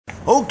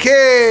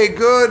Okay,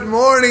 good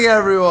morning,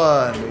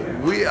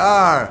 everyone. We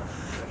are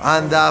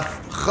on Daf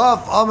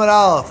Chaf Amud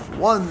Aleph.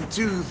 1,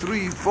 2,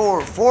 3,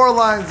 4, 4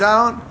 lines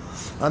down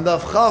on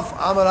Daf Chaf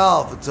Amud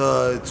Aleph. It's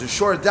a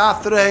short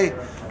daf today,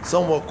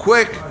 somewhat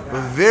quick, but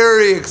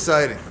very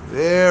exciting.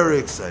 Very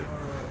exciting.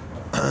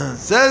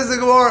 Says the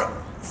Gemara,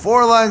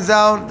 4 lines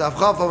down, Daf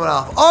Chaf Amud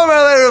Aleph.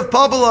 Omer Rav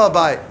Papa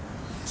Abai.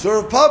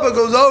 So Rav Papa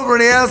goes over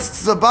and he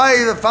asks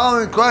Abai the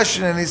following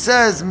question, and he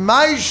says,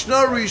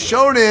 Ma'ishna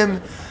Rishonim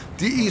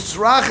Di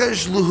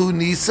Israchesh Luhu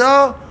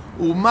Nisa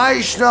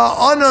U'Ma'ishna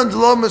Anand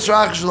Lo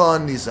Misrachesh Lo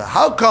Nisa.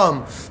 How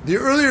come the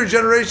earlier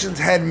generations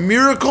had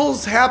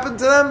miracles happen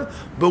to them,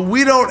 but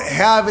we don't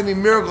have any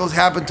miracles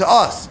happen to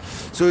us?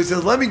 So he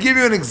says, let me give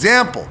you an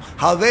example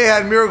how they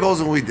had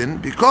miracles and we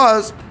didn't,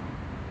 because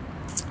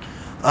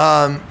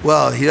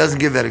well, he doesn't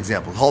give that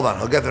example. Hold on,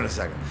 I'll get there in a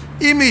second.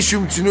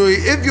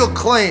 If you'll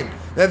claim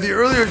that the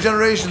earlier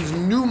generations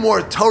knew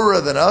more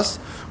Torah than us,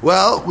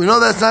 well, we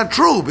know that's not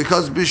true,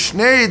 because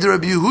Bishnei de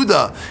Rabbi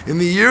Yehuda, in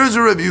the years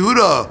of Rabbi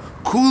Yehuda,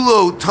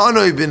 Kulo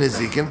Tanoi ben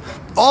Ezekin,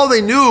 all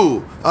they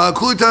knew,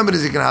 Kulo Tanoi ben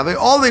Ezekin,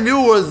 all they knew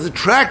was the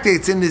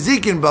tractates in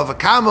Ezekin,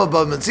 Bavakama,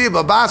 Bavmatzia,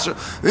 Babasra.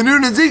 They knew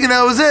Ezekin,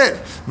 that was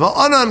it.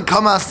 Va'anan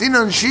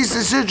Kamasinan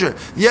Shisa Sidra.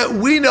 Yet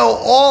we know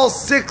all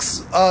 6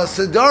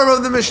 Siddharim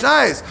of the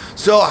Mishnayos.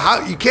 So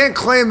how you can't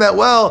claim that,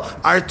 well,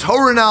 our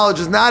Torah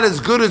knowledge is not as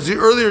good as the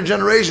earlier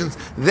generations.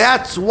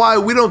 That's why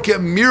we don't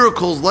get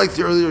miracles like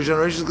the earlier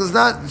generations, because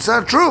it's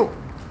not true.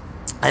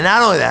 And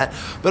not only that,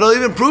 but I'll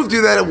even prove to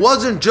you that it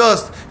wasn't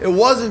just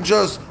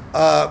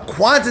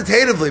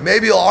quantitatively.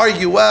 Maybe you'll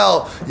argue,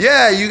 well,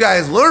 yeah, you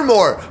guys learn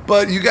more,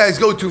 but you guys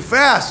go too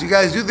fast. You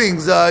guys do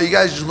things, you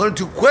guys just learn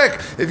too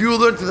quick. If you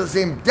would learn to the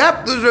same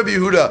depth as Rabbi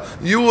Yehuda,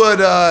 you would,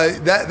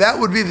 that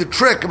would be the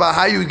trick about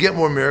how you would get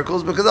more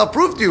miracles, because I'll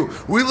prove to you,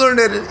 we learned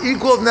at an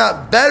equal, if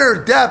not better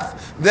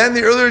depth than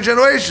the earlier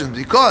generations,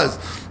 because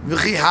when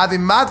Rabbi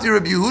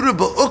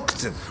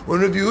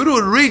Yehuda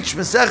would reach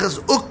Maseches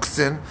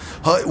Uktzin,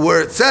 where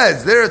it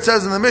says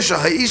in the Mishnah,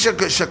 Ha'isha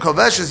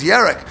shekoveshes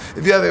yerek,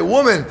 if you have a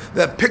woman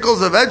that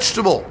pickles a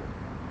vegetable,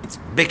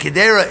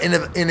 Bekidera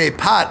in a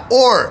pot,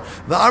 or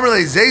the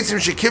Amrle Zaytzim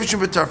shekivshim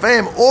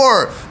b'tarfeim,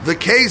 or the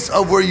case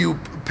of where you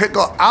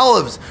pickle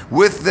olives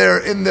with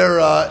their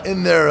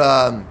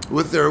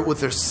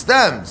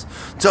stems,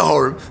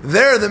 tahor.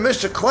 There, the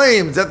Mishnah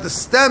claims that the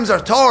stems are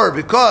tahor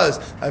because,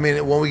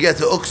 when we get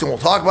to Uksin, we'll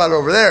talk about it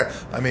over there.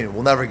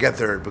 We'll never get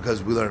there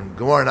because we learn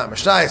Gemara, not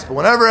Mishnayos. But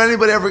whenever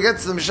anybody ever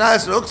gets to the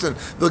Mishnayos or Uksin,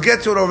 they'll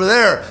get to it over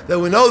there. That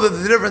we know that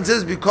the difference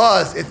is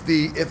because if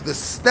the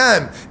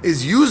stem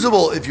is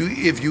usable, if you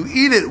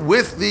eat it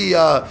with the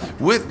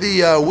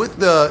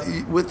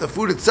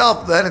food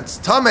itself, then it's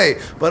tameh.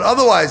 But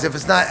otherwise, if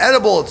it's not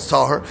edible, it's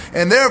tahor.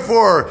 And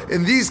therefore,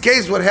 in these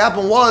cases, what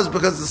happened was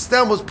because the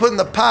stem was put in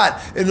the pot,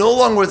 it no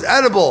longer was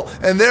edible,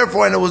 and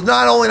therefore, and it was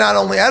not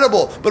only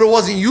edible, but it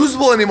wasn't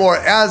usable anymore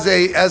as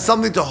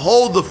something to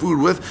hold the food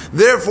with.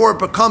 Therefore, it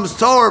becomes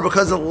tahor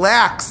because it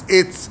lacks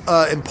its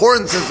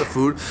importance as a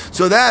food.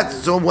 So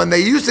when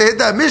they used to hit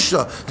that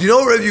Mishnah, do you know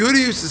what Rabbi Yehuda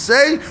used to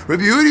say?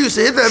 Rabbi Yehuda used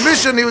to hit that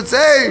Mishnah and he would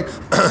say,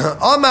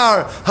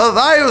 Amar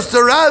Havayos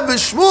Tarav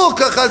V'Shmuel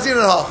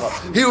Kachazin Hacha.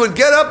 He would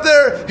get up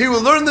there, he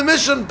would learn the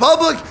Mishnah in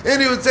public,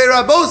 and he would say,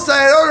 Rabbosai,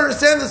 I don't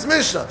understand this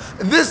Mishnah.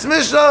 In this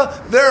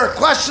Mishnah, there are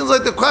questions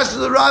like the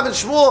questions of Rav and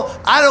Shmuel.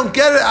 I don't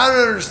get it, I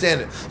don't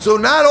understand it. So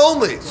not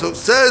only,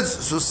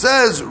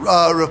 says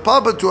Rav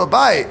Papa to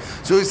Abai,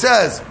 so he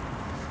says,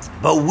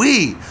 but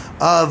we,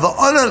 we have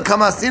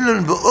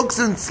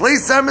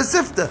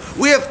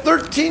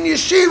 13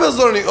 yeshivas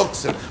learning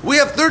Uksin. We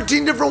have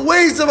 13 different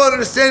ways of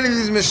understanding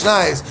these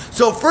Mishnayos.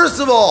 So first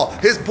of all,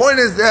 his point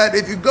is that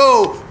if you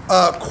go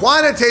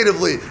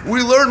quantitatively,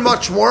 we learn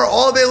much more.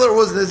 All they learned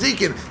was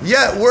Nezikin.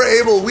 Yet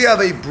we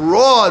have a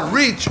broad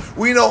reach.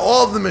 We know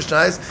all of the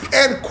Mishnayos.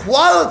 And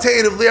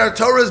qualitatively, our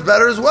Torah is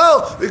better as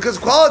well. Because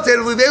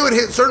qualitatively, they would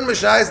hit certain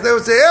Mishnayos and they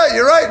would say, yeah,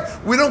 you're right.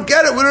 We don't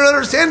get it. We don't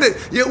understand it.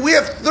 Yet we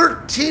have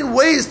 13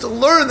 ways to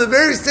learn the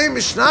very same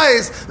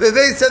Mishnayos that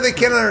they said they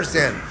can't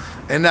understand.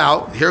 And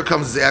now, here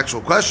comes the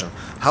actual question.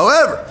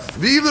 However,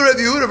 Viva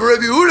Rabbi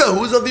Yehuda, who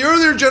was of the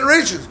earlier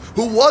generations,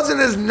 who wasn't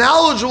as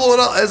knowledgeable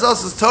as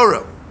us as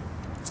Torah,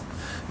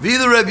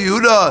 Vida Rabbi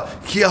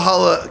Yehuda ki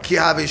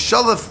have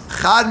shalaf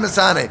chad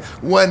mesane.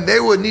 When they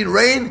would need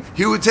rain,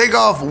 he would take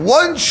off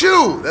one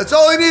shoe. That's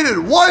all he needed,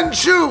 one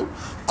shoe.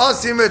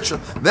 Asi Mitra.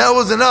 That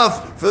was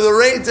enough for the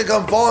rain to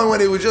come falling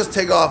when he would just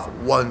take off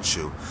one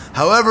shoe.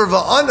 However,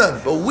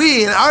 va'anan, but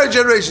we in our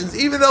generations,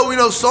 even though we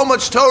know so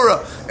much Torah,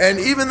 and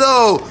even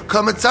though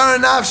kamatzara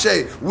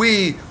nafshe,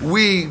 we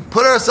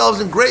put ourselves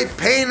in great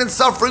pain and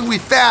suffering, we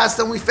fast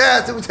and we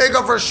take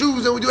off our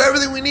shoes and we do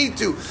everything we need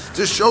to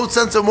show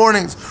sense of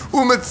mournings.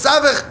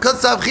 Umetzavech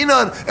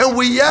katzavchinan, and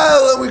we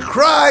yell and we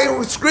cry and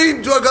we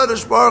scream to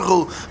HaKadosh Baruch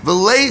Hu,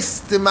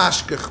 v'leis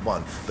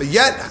timashkechman. But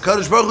yet,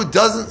 HaKadosh Baruch Hu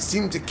doesn't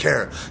seem to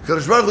care.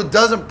 HaKadosh Baruch Hu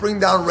doesn't bring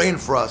down rain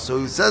for us.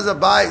 So he says to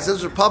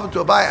Papa,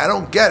 I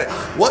don't get it.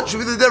 What what should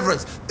be the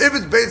difference? If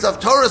it's based off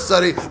Torah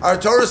study, our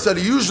Torah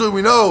study, usually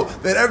we know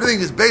that everything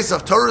is based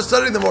off Torah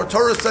study. The more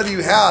Torah study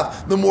you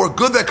have, the more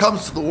good that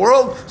comes to the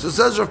world. So it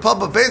says Rav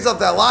Papa, based off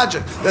that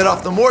logic, that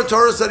off the more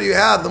Torah study you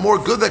have, the more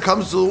good that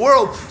comes to the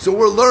world. So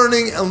we're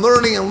learning and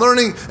learning and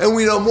learning, and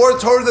we know more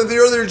Torah than the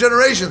earlier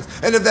generations.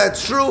 And if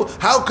that's true,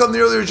 how come the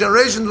earlier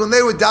generations, when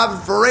they would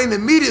daven for rain,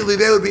 immediately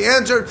they would be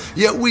answered,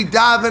 yet we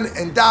daven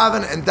and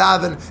daven and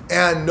daven,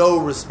 and no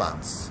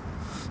response.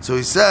 So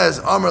he says,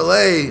 Amar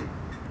Lei,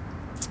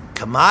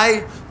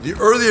 Kamai, the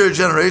earlier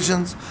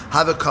generations,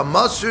 have a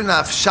kamasur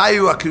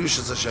nafshayu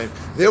akirushas Hashem.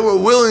 They were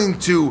willing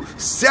to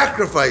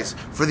sacrifice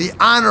for the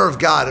honor of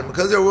God, and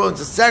because they were willing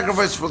to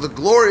sacrifice for the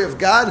glory of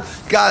God,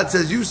 God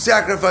says, you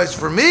sacrifice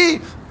for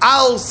me,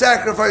 I'll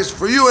sacrifice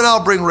for you, and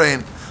I'll bring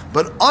rain.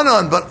 But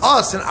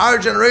us in our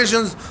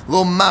generations,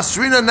 lo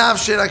masrina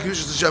nafshe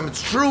akirushas Hashem.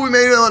 It's true, we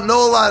may not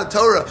know a lot of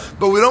Torah,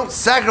 but we don't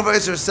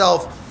sacrifice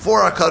ourselves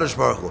for our Kadosh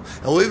Baruch Hu.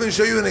 And we'll even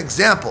show you an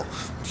example.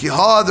 The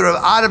Rav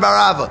Ada bar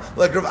Rava,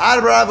 like Rav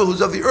Ada bar Rava,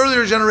 who's of the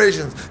earlier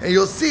generations, and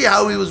you'll see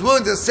how he was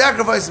willing to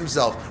sacrifice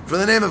himself for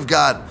the name of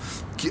God.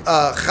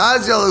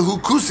 Chazia lehu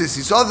kusis.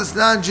 He saw this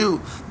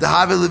non-Jew. The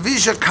Have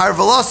Levisha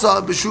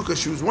karvalasa b'shuka.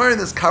 She was wearing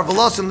this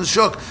karvalasa in the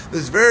shuk,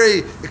 this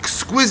very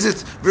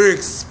exquisite, very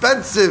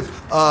expensive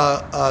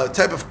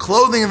type of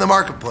clothing in the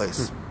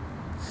marketplace.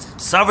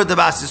 Savar the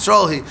Bas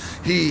Yisrael,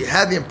 he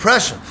had the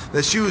impression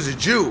that she was a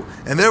Jew,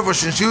 and therefore,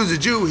 since she was a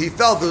Jew, he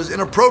felt it was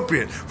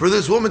inappropriate for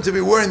this woman to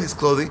be wearing this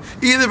clothing,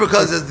 either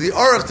because, as the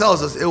Aruch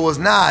tells us, it was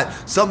not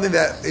something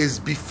that is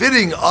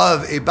befitting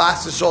of a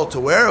Bas Yisrael to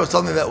wear, it was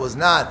something that was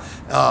not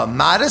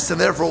modest, and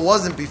therefore it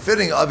wasn't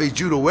befitting of a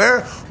Jew to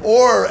wear,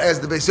 or,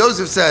 as the Beis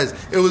Yosef says,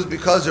 it was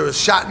because there was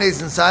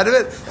shatnez inside of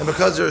it, and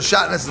because there was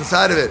shatnez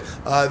inside of it,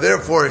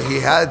 therefore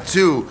he had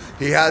to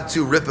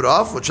rip it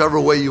off, whichever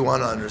way you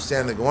want to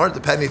understand the Gemara,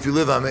 depending if you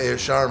live on Meir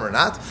Sharm or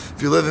not.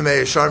 If you live in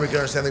Meir Sharm, you can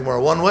understand the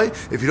Gemara one way.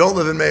 If you don't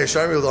live in Meir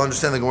Sharm, you'll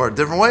understand the Gemara a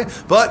different way,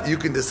 but you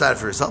can decide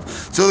for yourself.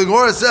 So the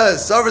Gemara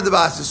says, Savar the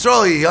Bas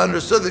Yisrael, he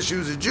understood that she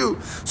was a Jew.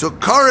 So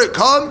Karet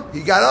come,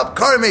 he got up,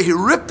 Karet, he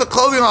ripped the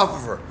clothing off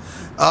of her.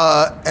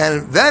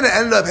 And then it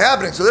ended up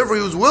happening. So therefore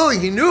he was willing,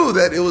 he knew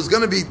that it was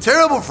going to be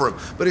terrible for him.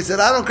 But he said,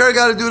 I don't care, I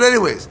got to do it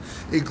anyways.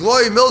 It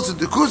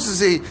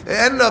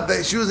ended up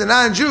that she was a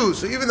non-Jew.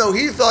 So even though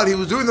he thought he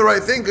was doing the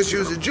right thing because she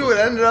was a Jew, it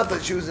ended up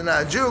that she was a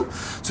non-Jew.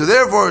 So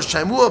therefore, they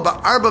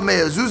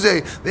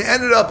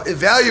ended up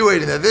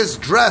evaluating that this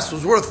dress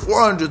was worth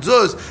 400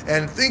 zuz,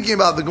 and thinking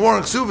about the Gemara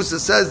in Ksuvos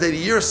that says that a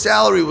year's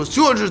salary was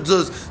 200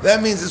 zuz.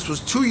 That means this was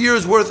 2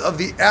 years worth of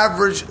the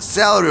average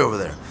salary over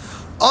there.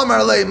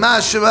 Amar le ma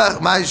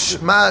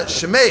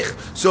shemech.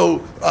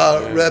 So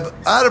Reb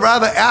Ada bar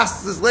Rava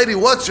asked this lady,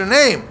 "What's your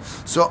name?"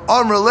 So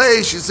Amar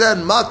le, she said,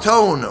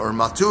 Maton or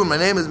Matun. My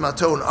name is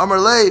Maton. Amar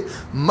le,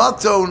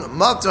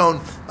 Maton.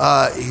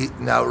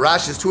 Now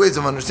Rashi has two ways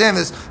of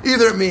understanding this.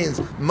 Either it means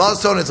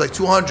Maton is like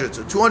 200,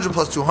 so 200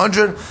 plus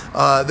 200.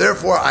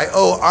 Therefore, I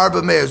owe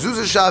Arba Mea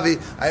Zuzah Shavi.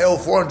 I owe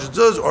 400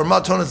 zuz. Or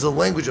Maton is the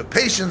language of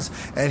patience.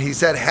 And he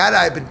said, had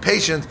I been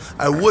patient,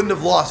 I wouldn't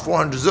have lost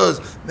 400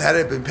 zuz. Had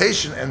I been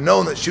patient and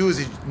known that she was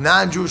a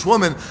non-Jewish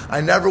woman, I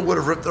never would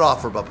have ripped it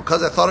off her. But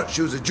because I thought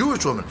she was a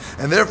Jewish woman,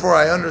 and therefore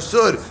I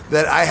understood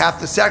that I have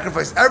to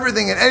sacrifice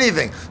everything and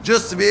anything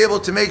just to be able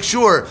to make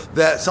sure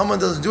that someone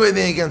doesn't do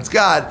anything against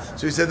God.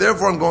 So he said,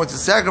 therefore I'm going to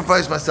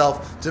sacrifice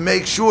myself to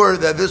make sure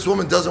that this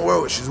woman doesn't wear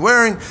what she's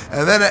wearing.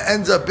 And then it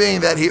ends up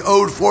being that he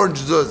owed 400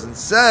 zuz. And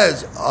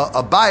says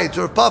Abai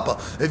to her papa,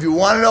 if you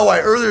want to know why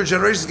earlier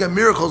generations get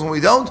miracles when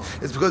we don't,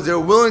 it's because they're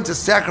willing to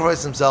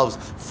sacrifice themselves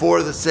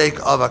for the sake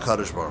of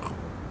HaKadosh Baruch Hu.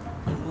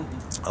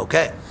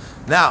 Okay,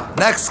 now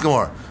next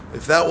Gemara.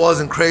 If that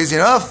wasn't crazy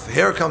enough,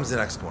 here comes the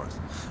next Gemara.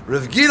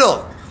 Rav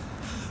Gidol,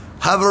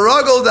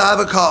 Havaragol da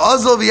Havaka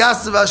Azol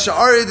v'Yasav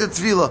Hasha'ari de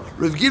Tvila.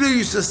 Rav Gidol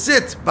used to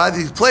sit by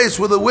the place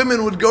where the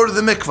women would go to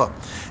the mikvah,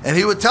 and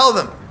he would tell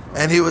them,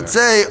 and he would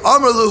say,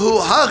 Amar luhu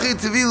hachi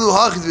tvilu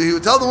hachi tvilu. He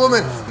would tell the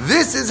woman,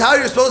 this is how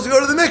you're supposed to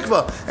go to the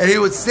mikvah. And he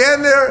would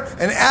stand there,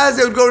 and as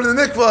they would go to the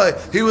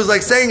mikvah, he was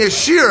like saying a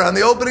shir on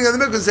the opening of the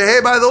mikvah and say,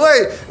 hey, by the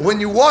way, when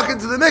you walk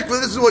into the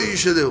mikvah, this is what you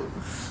should do.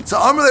 So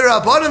Amar the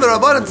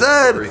Rabbanan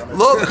said,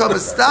 Lo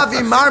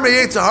kamistavi marme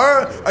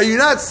Yitzhahara. Are you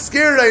not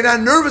scared? Are you not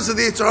nervous of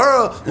the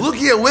Yitzhahara?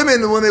 Looking at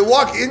women when they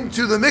walk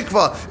into the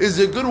mikvah is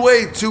a good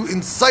way to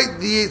incite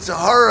the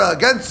Yitzhahara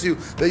against you,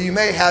 that you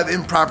may have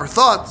improper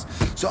thoughts.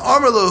 So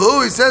Amar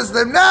Lahu, he says to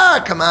them,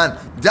 nah, come on.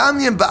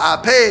 Damyan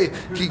ba'apeh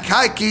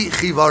kikaiki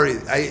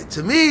chivari.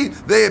 To me,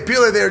 they appear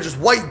like they are just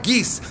white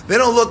geese. They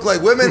don't look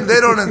like women. They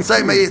don't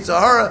incite my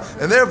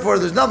Yitzhahara, and therefore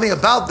there's nothing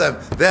about them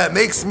that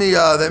makes me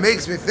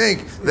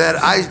think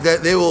that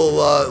they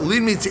will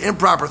lead me to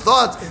improper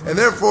thoughts. And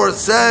therefore it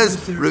says,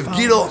 Rav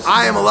Gidol,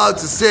 I am allowed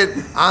to sit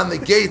on the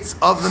gates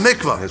of the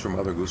mikvah. That's where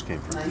Mother Goose came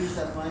from.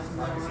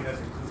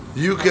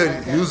 You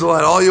can use the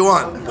line all you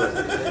want.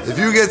 If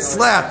you get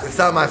slapped, it's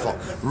not my fault.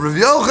 Rav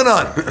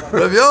Yochanan,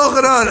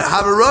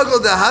 have a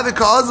ruggle to have a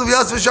cause of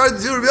Yasv Shard.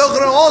 Rav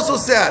Yochanan also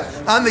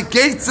sat on the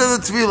gates of the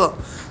Tefillah.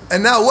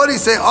 And now what do you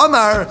say?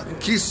 Amar,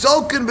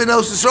 Kisolkin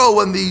benos Yisrael,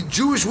 when the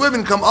Jewish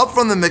women come up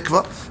from the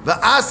mikvah, the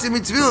Asim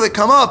mitzvah, they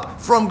come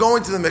up from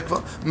going to the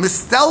mikvah,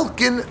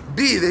 Mistelkin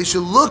bi, they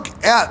should look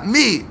at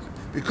me.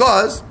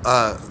 Because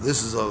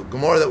this is a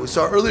Gemara that we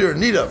saw earlier in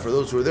Nida, for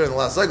those who were there in the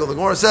last cycle, the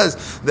Gemara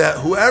says that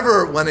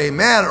when a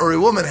man or a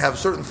woman have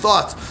certain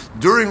thoughts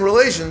during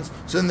relations,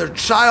 so then their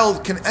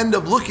child can end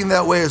up looking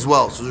that way as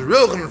well. So the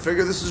real going to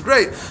figure this is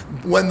great.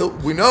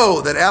 We know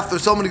that after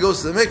somebody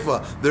goes to the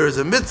mikvah, there is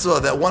a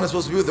mitzvah that one is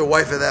supposed to be with their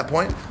wife at that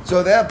point. So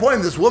at that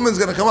point, this woman's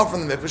going to come up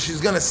from the mikvah.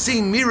 She's going to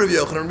see me, Rabbi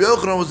Yochanan. Rabbi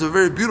Yochanan was a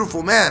very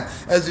beautiful man,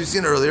 as we've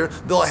seen earlier.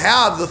 They'll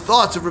have the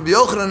thoughts of Rabbi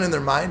Yochanan in their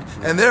mind,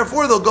 and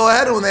therefore they'll go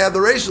ahead and when they have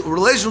the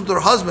relation with their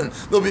husband,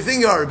 they'll be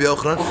thinking about Rabbi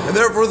Yochanan, and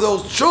therefore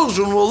those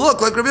children will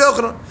look like Rabbi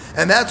Yochanan.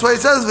 And that's why he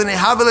says,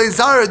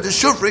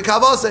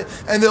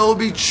 and there will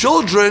be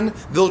children,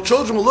 the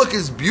children will look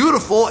as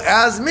beautiful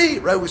as me.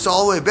 Right? We saw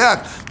all the way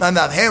back on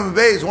that Ham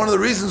Bays, one of the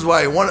reasons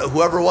why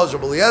whoever it was,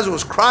 Rabbi Eliezer,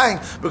 was crying,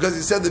 because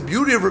he said the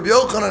beauty of Rabbi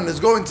Yochanan is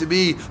going to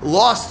be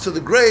lost to the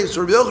grave.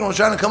 So Rabbi Yochanan was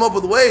trying to come up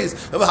with ways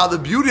of how the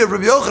beauty of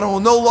Rabbi Yochanan will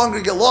no longer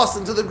get lost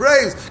into the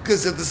graves,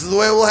 because if this is the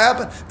way it will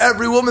happen,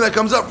 every woman that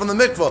comes up from the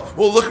mikvah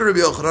will look at Rabbi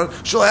Yochanan.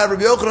 She'll have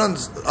Rabbi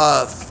Yochanan's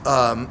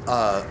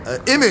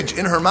image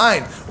in her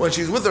mind when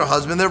she's with her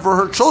husband. Therefore,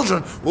 her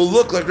children will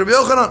look like Rabbi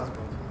Yochanan.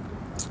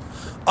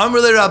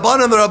 Amrle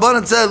Rabbanan, the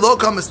Rabbanan said, Lo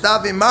kam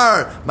mistafi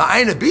mar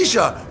ma'ayin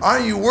bisha.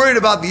 Aren't you worried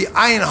about the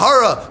ayin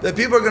hara, that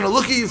people are going to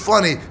look at you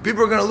funny,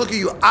 people are going to look at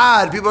you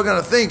odd, people are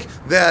going to think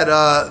that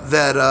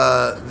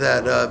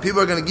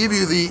people are going to give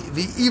you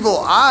the evil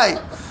eye?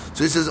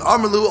 So he says,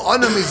 Amrlu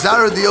ana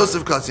mizara de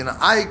Yosef Katzina.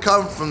 I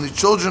come from the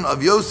children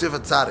of Yosef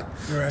Atzadik.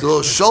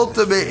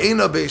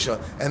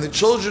 And the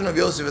children of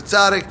Yosef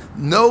Atzadik,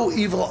 no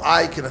evil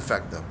eye can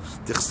affect them.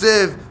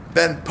 Tichsev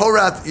Ben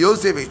Porat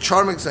Yosef, a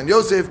charming son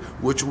Yosef,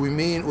 which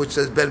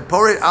says Ben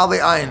Porat Ale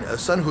Ayin, a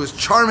son who is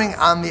charming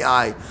on the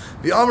eye.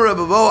 The Amr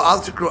Abavo Al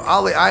Tikru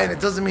Ale Ayin,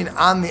 it doesn't mean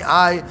on the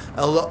eye,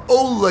 Ala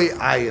Ole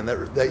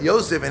Ayin, that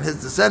Yosef and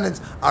his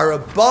descendants are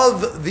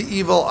above the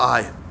evil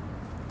eye.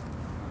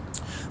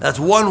 That's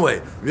one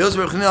way.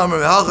 Yosef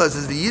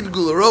says the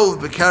Yidgul Arov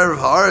Bekarev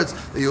Haaretz,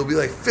 that you'll be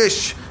like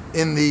fish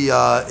in the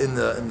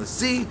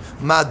sea.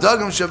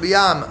 Ma'adagim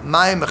Shabiyam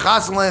Mayim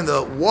Mechasalan,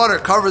 the water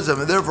covers them,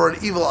 and therefore an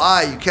evil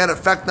eye, you can't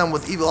affect them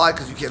with evil eye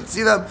because you can't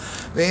see them.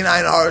 Vein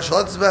Ayin Hara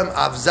Shalatzbem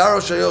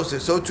Avzaro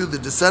Yosef. So too the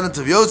descendants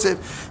of Yosef.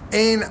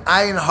 Ein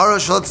Ayin Hara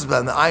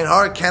Shalatzbem. The Ayin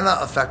Hara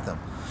cannot affect them.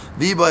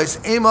 V'bais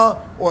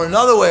Ema, or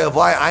another way of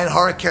why Ayin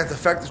Hara can't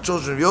affect the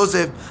children of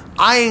Yosef.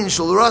 Ayin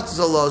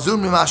Shalo,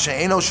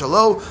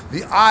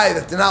 the eye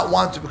that did not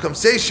want to become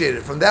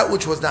satiated from that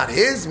which was not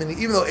his, meaning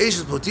even though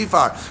Ashes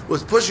Potiphar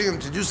was pushing him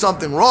to do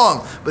something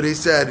wrong, but he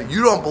said,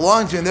 you don't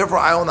belong to me, and therefore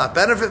I will not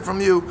benefit from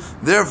you.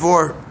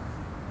 Therefore,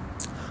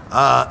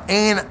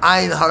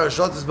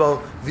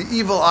 the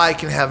evil eye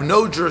can have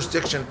no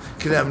jurisdiction,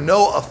 can have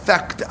no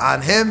effect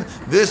on him.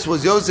 This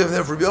was Yosef, and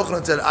therefore Rabbi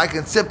Yochanan said, I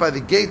can sit by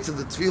the gates of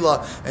the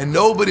tefillah and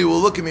nobody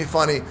will look at me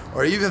funny,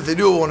 or even if they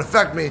do, it won't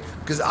affect me,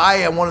 because I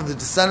am one of the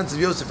descendants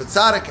of Yosef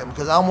Atzadik, and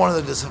because I'm one of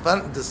the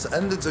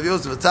descendants of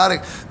Yosef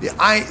Atzadik,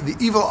 the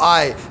evil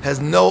eye has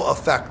no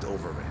effect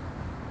over me.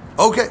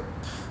 Okay,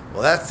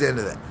 well that's the end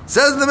of that.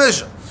 Says the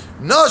Mishnah,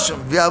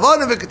 Noshim,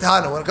 v'avana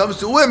v'ketana, when it comes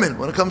to women,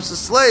 when it comes to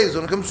slaves,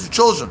 when it comes to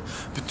children,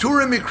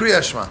 P'turim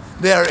mi-Kriya Shema,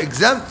 they are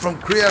exempt from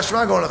Kriya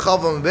Shema, going to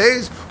Chalvam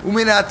Beis,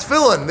 u'minat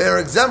tefillin, they are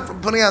exempt from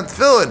putting on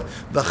tefillin,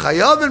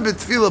 v'chayavin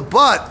b'tefillah,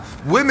 but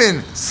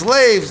women,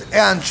 slaves,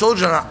 and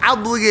children are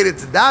obligated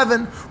to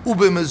daven,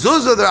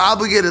 u'b'mezuzah, they're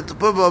obligated to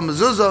put on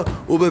mezuzah,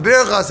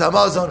 u'b'berachos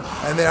hamazon,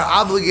 and they are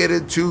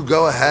obligated to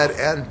go ahead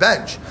and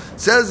bench.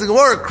 Says the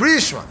Gemara, Kriya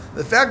Shema,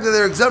 the fact that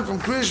they're exempt from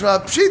Kriya Shema,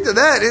 pshita,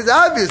 that is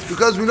obvious,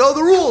 because we know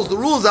the rules. The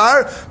rules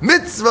are,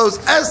 mitzvos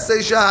esei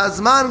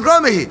shahazman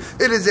gramihi.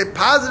 It is a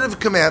positive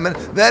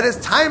commandment that is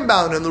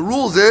time-bound, and the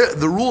rules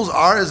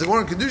are, as the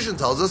Gemara in Kedushin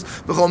tells us,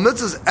 b'chol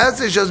mitzvos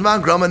esei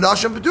shahazman grama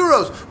nashim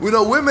peturos. We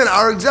know women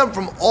are exempt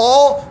from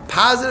all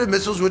positive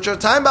mitzvos which are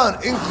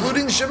time-bound,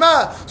 including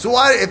Shema. So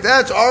why, if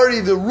that's already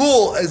the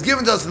rule as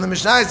given to us in the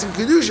Mishnayos and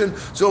Kedushin,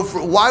 so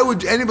why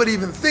would anybody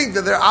even think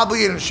that they're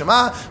obligated to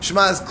Shema?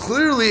 Shema is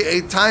clearly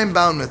a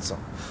time-bound mitzvah.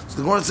 So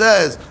the Gemara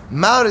says,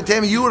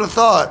 you would have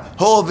thought,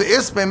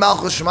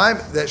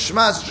 that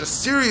Shema is such a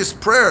serious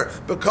prayer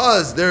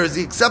because there is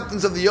the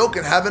acceptance of the yoke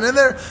in heaven in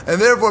there,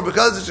 and therefore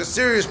because it's a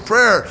serious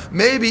prayer,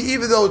 maybe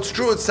even though it's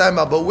true it's time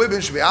out, but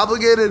women should be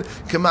obligated,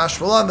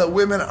 that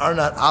women are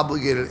not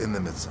obligated in the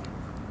mitzvah.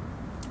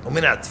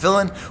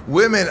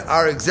 Women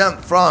are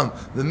exempt from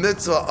the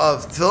mitzvah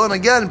of tefillin.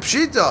 Again,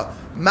 pshita.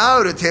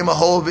 Right,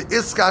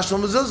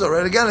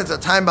 again, it's a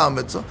time-bound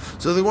mitzvah.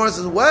 So the Gemara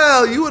says,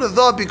 well, you would have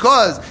thought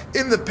because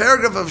in the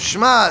paragraph of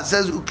Shema it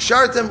says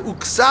ukshartem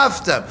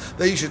uksaftem,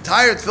 that you should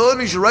tie your tefillin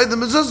and you should write the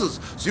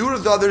mezuzahs. So you would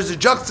have thought there's a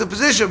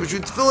juxtaposition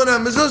between tefillin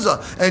and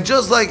mezuzah. And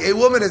just like a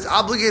woman is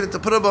obligated to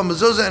put up a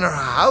mezuzah in her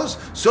house,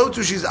 so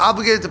too she's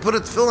obligated to put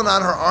a tefillin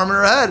on her arm and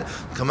her head.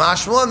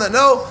 Kamash Malan, that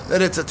know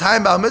that it's a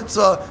time-bound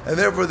mitzvah, and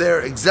therefore they're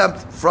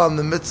exempt from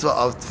the mitzvah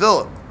of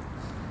tefillin.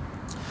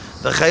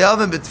 The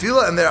chayavim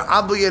b'tefillah, and they're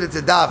obligated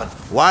to daven.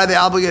 Why are they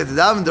obligated to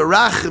daven? The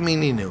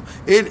rachmininu.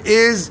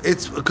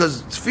 It's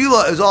because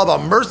tefillah is all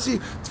about mercy.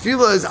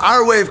 Tefillah is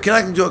our way of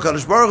connecting to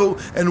HaKadosh Baruch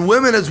Hu, and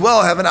women as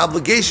well have an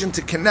obligation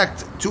to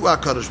connect to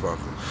HaKadosh Baruch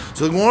Hu.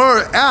 So the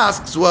Gemara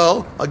asks,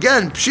 well,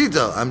 again,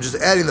 pshita. I'm just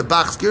adding the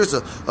bach's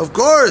girsa. Of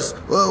course.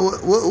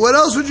 What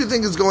else would you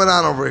think is going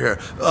on over here?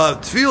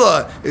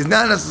 Tefillah is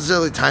not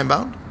necessarily time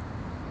bound.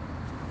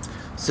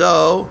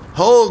 So,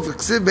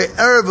 since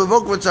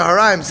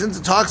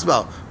it talks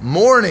about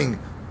morning,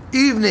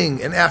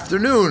 evening, and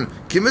afternoon,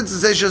 you would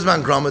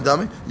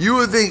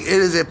think it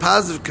is a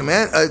positive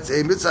command. It's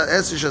a mitzvah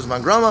esishas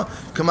mangrama,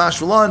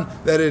 kamashvalan,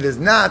 that it is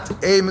not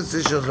a mitzvah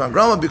esishas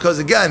mangrama, because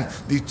again,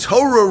 the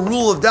Torah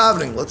rule of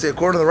davening, let's say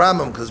according to the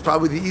Rambam, because it's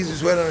probably the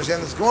easiest way to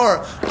understand this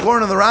Gemara,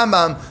 according to the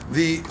Rambam,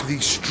 the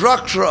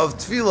structure of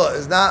tefillah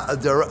is not I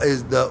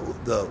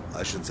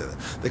shouldn't say that.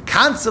 The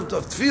concept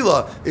of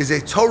tefillah is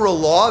a Torah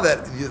law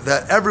that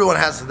everyone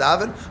has to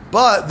daven,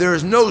 but there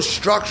is no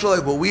structure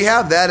like what we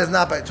have. That is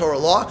not by Torah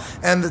law,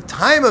 and the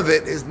time of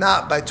it is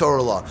not by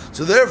Torah law.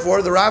 So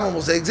therefore, the Rambam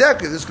will say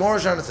exactly, this Gemara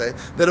is trying to say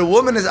that a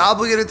woman is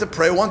obligated to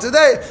pray once a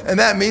day, and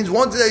that means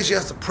once a day she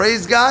has to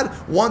praise God,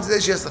 once a day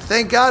she has to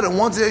thank God, and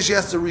once a day she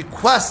has to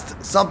request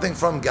something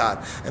from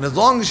God. And as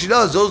long as she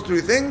does those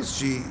three things,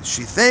 she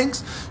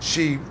thanks,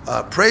 she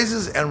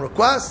praises and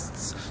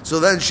requests, so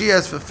then she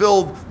has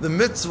fulfilled the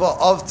mitzvah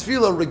of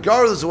tefillah,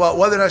 regardless of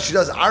whether or not she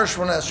does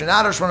Arshon Esher,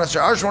 not Arshon Esher.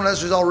 Arshon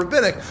Esher is all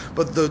rabbinic,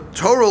 but the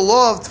Torah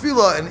law of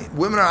tefillah, and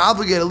women are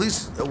obligated at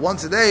least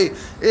once a day,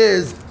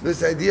 is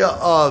this idea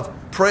of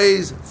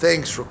praise,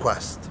 thanks,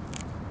 request.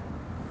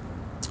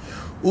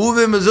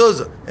 Uve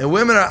mezuzah, and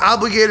women are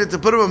obligated to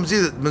put up a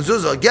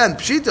mezuzah. Again,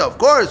 pshita, of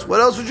course.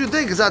 What else would you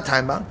think? It's not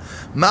time bound.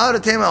 You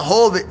would think,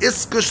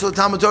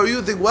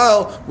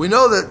 well, we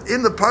know that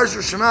in the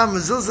Parsha Shema,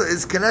 mezuzah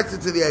is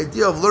connected to the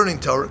idea of learning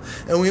Torah,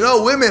 and we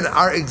know women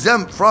are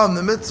exempt from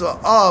the mitzvah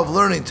of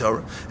learning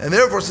Torah, and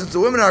therefore, since the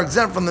women are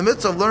exempt from the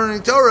mitzvah of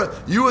learning Torah,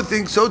 you would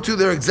think so too.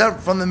 They're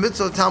exempt from the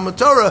mitzvah of Talmud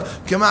Torah,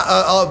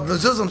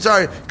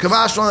 mezuzah.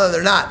 Kamashon, that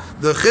they're not.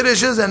 The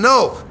chiddush is, and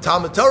no,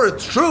 Talmud Torah.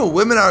 It's true,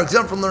 women are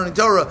exempt from learning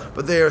Torah,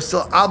 but they are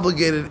still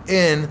obligated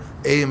in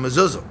a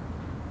mezuzah.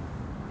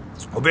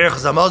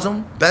 Berachos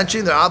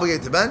benching, they're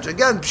obligated to bench.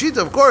 Again, pshita,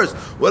 of course.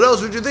 What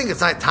else would you think?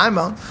 It's not time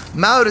bound.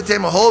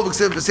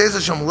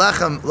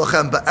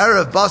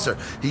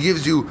 He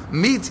gives you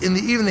meat in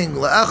the evening,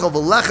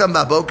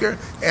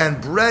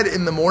 and bread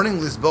in the morning,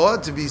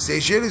 lisboa, to be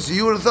satiated. So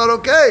you would have thought,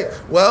 okay,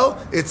 well,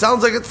 it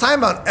sounds like it's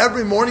time bound.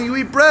 Every morning you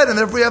eat bread, and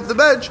therefore you have to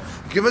bench.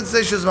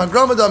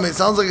 It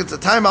sounds like it's a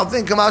time-out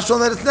thing. Kamashon,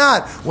 that it's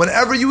not.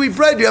 Whenever you eat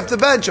bread, you have to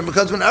bench. And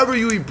because whenever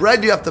you eat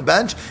bread, you have to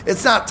bench,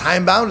 it's not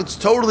time-bound, it's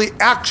totally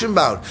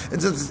action-bound.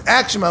 And since it's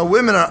action-bound,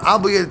 women are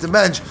obligated to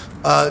bench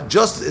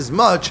just as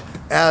much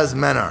as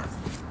men are.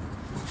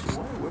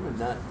 Why are women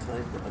not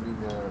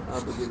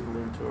obligated to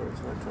learn Torah?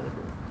 It's not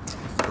time-bound.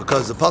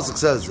 Because the pasuk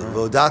says,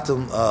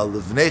 "Vodatum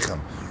livnechem,"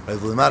 right?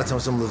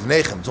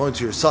 It's only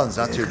to your sons,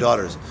 not to your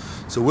daughters.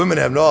 So women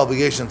have no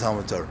obligation to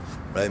Talmud Torah.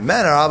 Right?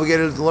 Men are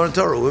obligated to learn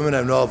Torah. Women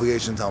have no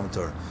obligation to Talmud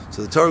Torah.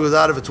 So the Torah goes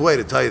out of its way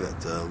to tell you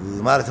that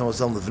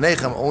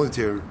only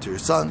to your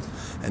sons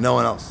and no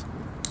one else.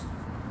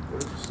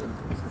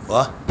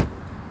 What?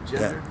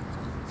 Gender?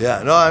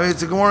 Yeah. No, I mean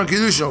it's a Gemara and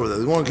Kiddushin over there.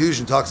 The Gemara and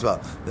Kiddushin talks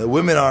about that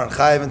women aren't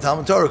chayiv in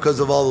Talmud Torah because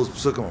of all those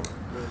psukim over there.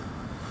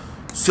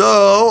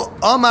 So,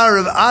 Amar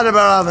Rav Ada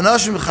bar Rav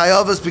Nashim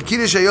chayavas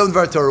b'kiddush hayom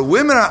dvar Torah.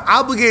 Women are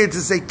obligated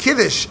to say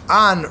kiddush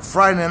on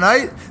Friday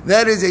night.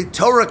 That is a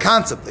Torah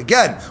concept.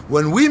 Again,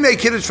 when we make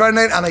kiddush Friday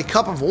night on a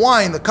cup of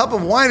wine, the cup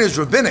of wine is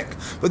rabbinic.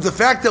 But the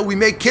fact that we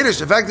make kiddush,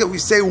 the fact that we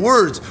say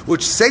words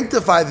which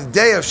sanctify the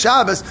day of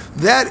Shabbos,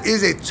 that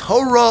is a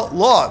Torah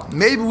law.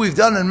 Maybe we've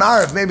done it in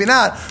Ma'ariv, maybe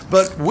not.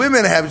 But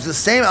women have the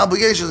same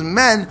obligation as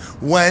men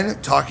when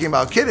talking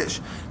about kiddush.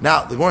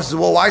 Now, the Gemara says,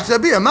 well, why should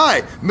that be?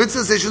 Amai,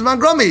 mitzvah seishus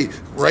mangrami.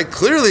 Right,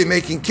 clearly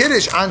making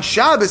kiddush on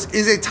Shabbos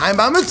is a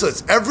time-bound mitzvah.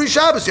 It's every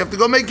Shabbos you have to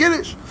go make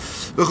kiddush.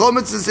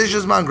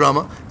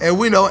 And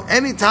we know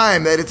any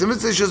time that it's a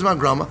mitzvah seishus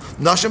mangrama,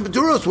 nashim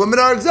beturos, women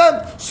are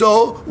exempt.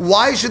 So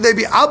why should they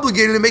be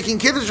obligated to making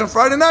kiddush on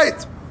Friday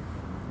night?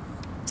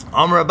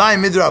 Amar Abai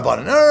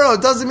midrabanan. No,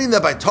 it doesn't mean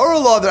that by Torah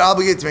law they're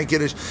obligated to make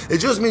kiddush. It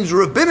just means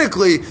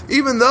rabbinically,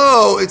 even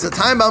though it's a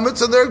time-bound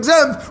mitzvah, they're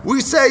exempt. We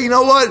say, you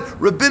know what?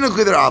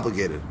 Rabbinically, they're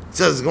obligated. It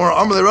says,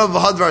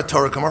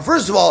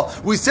 first of all,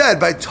 we said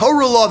by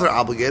Torah law they're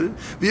obligated.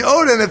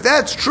 And if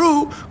that's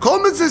true,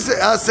 well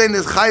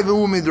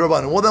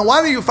then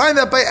why do you find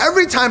that by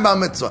every time-bound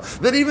mitzvah?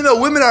 That even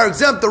though women are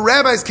exempt, the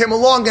rabbis came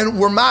along and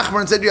were machmer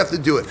and said you have to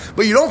do it.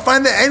 But you don't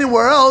find that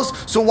anywhere else,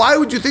 so why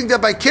would you think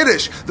that by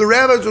Kiddush, the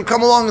rabbis would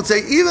come along and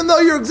say, even though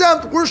you're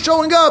exempt, we're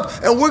showing up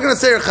and we're going to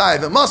say you're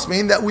chayiv? It must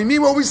mean that we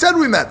mean what we said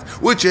we meant,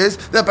 which is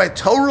that by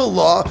Torah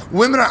law,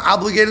 women are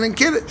obligated in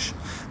Kiddush.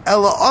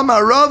 Ella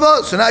Amar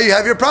Rava, so now you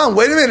have your problem.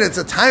 Wait a minute, it's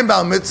a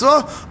time-bound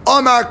mitzvah.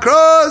 Amar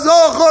Kra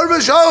Zochor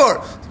V'Shor.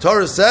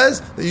 Torah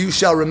says that you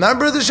shall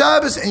remember the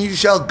Shabbos and you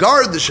shall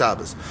guard the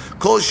Shabbos.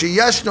 Kol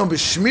sheyeshno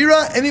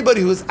b'shmira,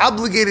 anybody who is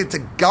obligated to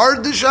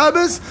guard the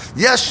Shabbos,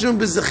 yeshno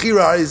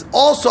b'zechira, is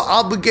also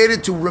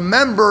obligated to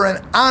remember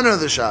and honor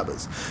the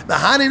Shabbos.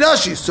 Nahani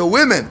nashi, so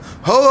women,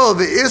 ho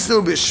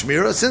v'isnu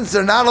b'shmira, since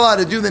they're not allowed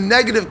to do the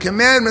negative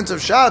commandments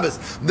of Shabbos,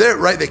 they're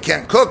right. They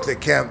can't cook, they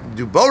can't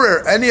do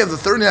borer, any of the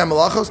 39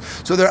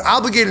 malachos, so they're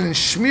obligated in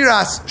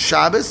shmiras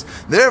Shabbos.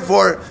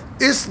 Therefore,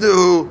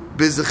 isnu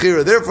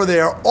b'zechira. Therefore, they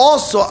are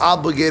also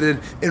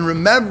obligated in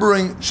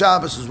remembering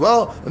Shabbos as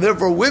well, and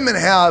therefore, women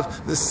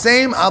have the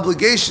same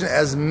obligation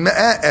as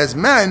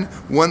men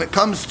when it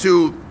comes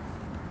to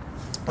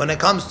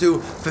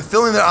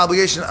fulfilling their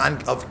obligation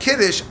of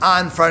Kiddush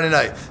on Friday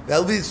night.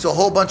 That leads to a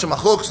whole bunch of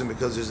machloksim,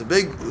 because there's a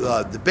big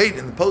debate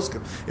in the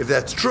poskim. If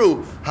that's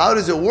true, how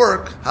does it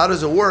work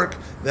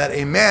that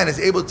a man is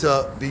able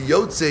to be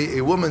yotze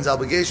a woman's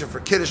obligation for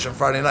Kiddush on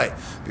Friday night?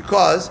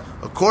 Because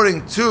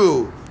according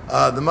to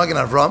the Magen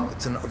Avram,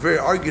 it's a very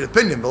argued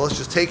opinion, but let's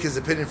just take his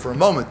opinion for a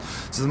moment.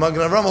 So the Magen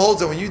Avram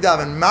holds that when you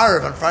daven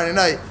Marav on Friday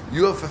night,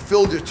 you have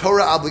fulfilled your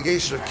Torah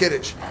obligation of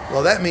Kiddush.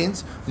 Well, that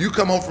means you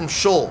come home from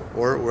Shul,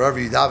 or wherever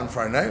you daven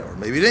Friday night, or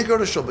maybe you didn't go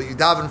to Shul, but you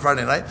daven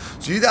Friday night.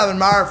 So you daven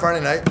Marav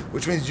Friday night,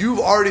 which means you've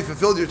already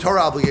fulfilled your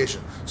Torah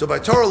obligation. So by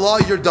Torah law,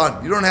 you're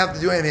done. You don't have to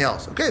do anything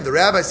else. Okay, the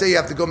rabbis say you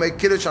have to go make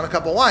Kiddush on a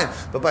cup of wine,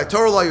 but by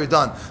Torah law, you're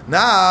done.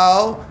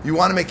 Now, you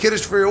want to make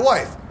Kiddush for your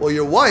wife. Well,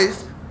 your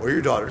wife or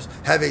your daughters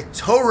have a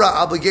Torah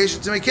obligation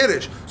to make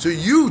Kiddush. So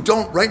you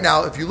don't, right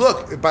now, if you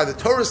look, by the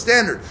Torah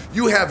standard,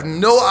 you have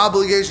no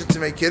obligation to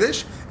make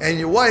Kiddush, and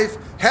your wife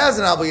has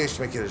an obligation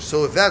to make Kiddush.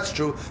 So if that's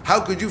true, how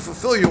could you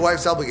fulfill your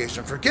wife's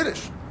obligation for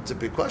Kiddush? It's a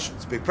big question.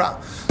 It's a big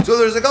problem. So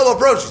there's a couple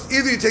approaches.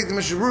 Either you take the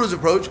Mishnah Berurah's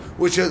approach,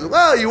 which is,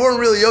 well, you weren't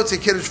really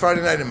Yotze Kiddush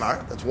Friday night in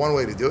Mar. That's one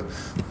way to do it.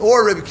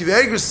 Or Rabbi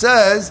Akiva Eiger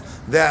says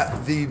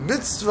that the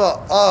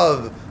mitzvah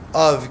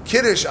of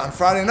Kiddush on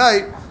Friday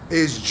night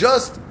is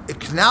just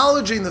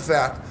acknowledging the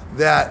fact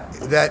that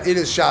it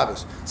is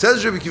Shabbos.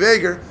 Says Rabbi Akiva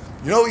Eiger,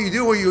 you know what you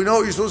do, you know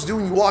what you're supposed to do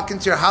when you walk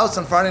into your house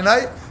on Friday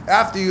night?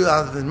 After you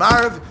have the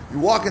Marav, you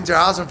walk into your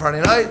house on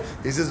Friday night.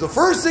 He says the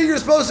first thing you're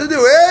supposed to do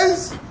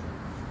is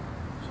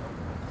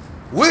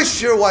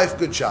wish your wife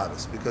good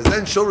Shabbos, because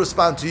then she'll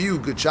respond to you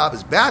good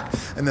Shabbos back,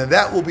 and then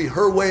that will be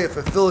her way of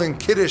fulfilling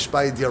Kiddush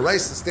by the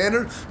Araisa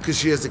standard, because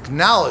she has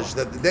acknowledged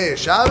that the day is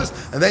Shabbos,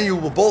 and then you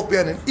will both be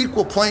on an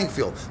equal playing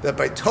field, that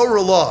by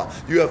Torah law,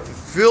 you have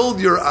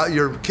fulfilled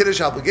your Kiddush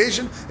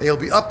obligation, and you'll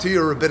be up to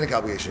your rabbinic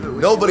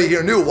obligation. Nobody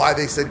here knew why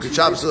they said good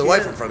Shabbos to their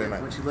wife on Friday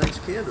night. When she lights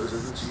candles,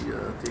 doesn't she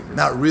take them?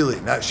 Not really.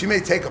 She may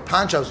take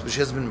upon Shabbos, but she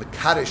hasn't been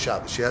Mekadesh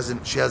Shabbos. She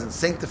hasn't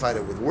sanctified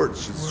it with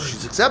words.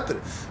 She's accepted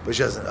it, but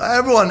she hasn't.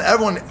 Everyone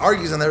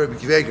argues on that Rabbi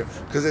Akiva Eiger,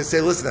 because they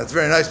say, listen, that's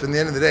very nice, but at the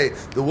end of the day,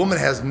 the woman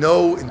has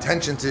no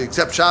intention to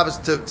accept Shabbos,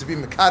 to be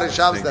Mekadesh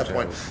Shabbos at that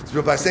point.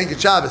 So by saying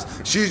it's Shabbos,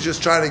 she's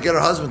just trying to get her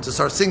husband to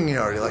start singing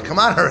already. Like, come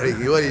on already.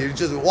 You're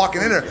just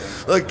walking in there.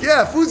 Like,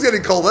 yeah, food's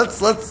getting cold. Let's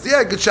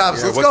good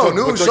Shabbos. Let's go.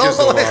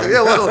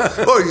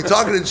 Oh, you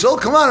talking in Shul?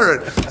 Come on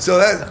already. So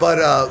that,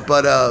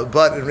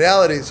 but in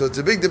reality, so it's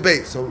a big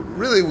debate. So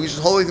really, we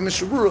should hold like the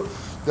Mishnah Berurah,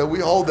 that we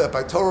hold that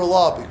by Torah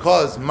law,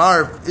 because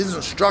Marv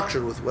isn't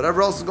structured with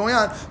whatever else is going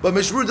on. But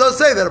Mishnah Berurah does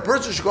say that a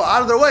person should go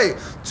out of their way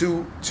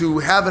to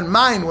have in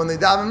mind when they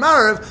daven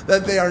Marv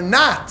that they are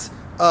not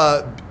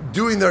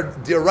doing the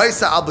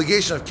Araisa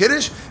obligation of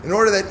Kiddush, in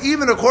order that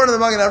even according to the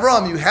Magen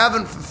Avram, you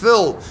haven't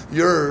fulfilled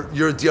your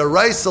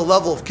Araisa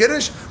level of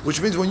Kiddush, which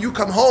means when you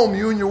come home,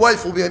 you and your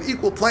wife will be on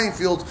equal playing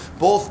fields,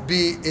 both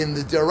be in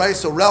the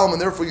Araisa realm,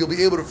 and therefore you'll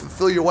be able to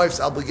fulfill your wife's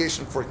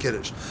obligation for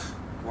Kiddush.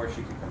 Or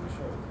she could come to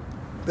show.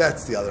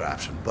 That's the other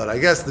option. But I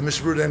guess the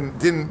Mishnah Berurah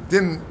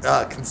didn't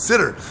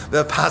consider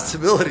the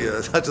possibility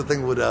that such a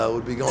thing would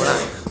be going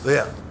on. But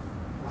yeah.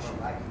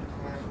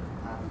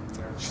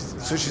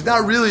 So she's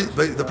not really,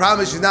 but the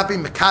problem is she's not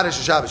being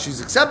Mekadesh Shabbos. She's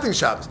accepting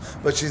Shabbos,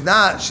 but she's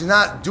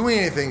not doing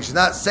anything. She's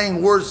not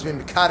saying words to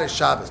be Mekadesh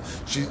Shabbos.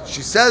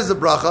 She says the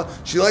bracha,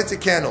 she lights the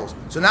candles.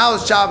 So now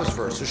it's Shabbos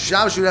first. So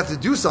Shabbos, she would have to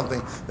do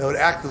something that would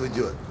actively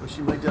do it. Well,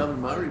 she might daven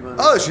Mariv.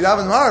 Oh, she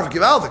daven Mariv,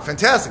 Givaldik,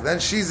 fantastic. Then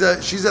she's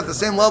at the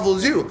same level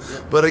as you.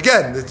 Yeah. But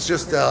again, it's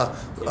just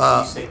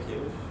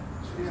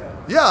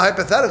yeah,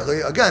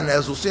 hypothetically, again,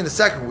 as we'll see in a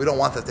second, we don't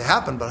want that to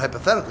happen, but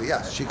hypothetically,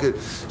 yes, she could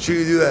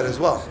do that as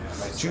well.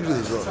 She could do that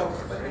as well. So,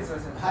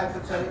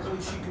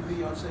 hypothetically, she could be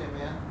Yotze a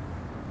man?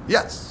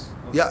 Yes.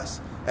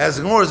 As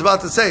the Gemara is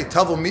about to say,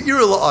 Tavo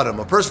Me'ir La'adam,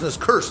 a person is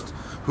cursed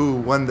who,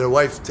 when their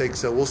wife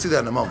takes, we'll see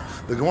that in a moment.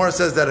 The Gemara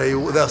says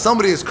that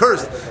somebody is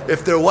cursed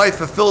if their wife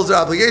fulfills their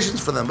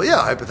obligations for them. But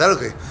yeah,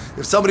 hypothetically,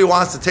 if somebody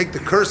wants to take the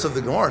curse of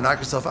the Gemara, knock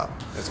yourself out.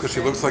 That's because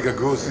she looks like a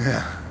goose.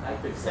 Yeah.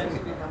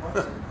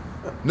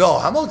 No,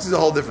 hamotzi is a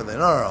whole different thing.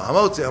 No.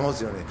 Hamotzi.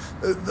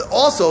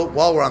 Also,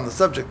 while we're on the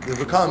subject, it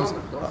becomes.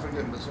 Don't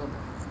forget Mazon.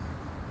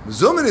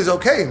 Mezumin is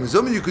okay.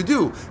 Mezumin you could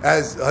do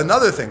as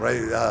another thing,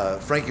 right?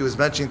 Frankie was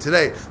mentioning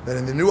today that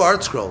in the new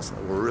art scrolls,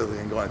 we're really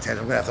going to go on a tangent.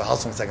 I'm going to have to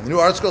hustle in a second. The new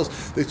art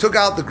scrolls, they took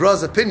out the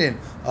Gra's opinion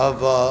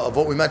of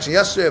what we mentioned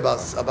yesterday about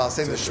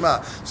saying the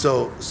Shema.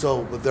 So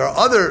but there are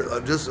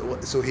other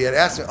so he had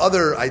asked me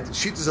other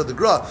shitas of the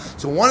Gra.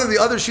 So one of the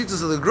other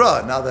shitas of the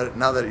Gra, now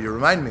that you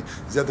remind me,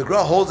 is that the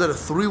Gra holds that if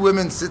three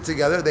women sit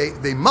together,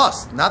 they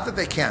must, not that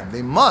they can,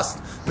 they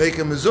must make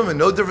a mezumin,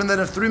 no different than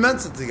if three men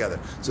sit together.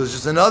 So it's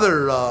just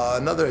another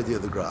idea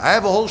of the Gra. I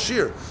have a whole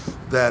shir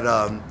that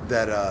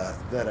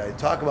I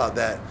talk about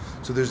that.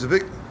 So there's a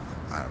big.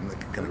 I'm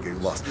going to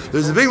get lost.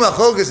 There's a big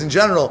machlokas in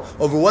general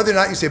over whether or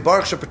not you say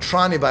Baruch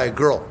Shepetrani by a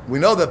girl. We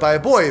know that by a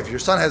boy, if your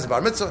son has a bar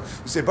mitzvah,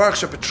 you say Baruch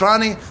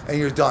Shepetrani and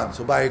you're done.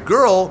 So by a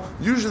girl,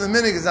 usually the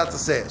minig is not to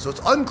say it. So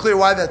it's unclear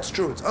why that's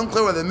true. It's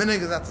unclear why the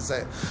minig is not to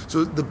say it.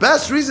 So the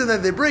best reason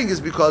that they bring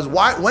is because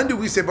when do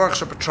we say Baruch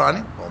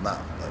Shepetrani? Well,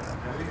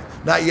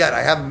 not yet.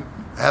 I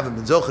haven't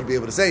been zocher to be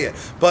able to say it.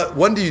 But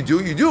when do? You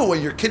do it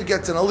when your kid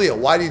gets an aliyah.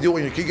 Why do you do it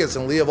when your kid gets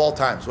an aliyah of all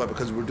times? Why?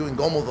 Because we're doing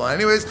gomel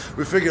anyways.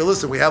 We figure,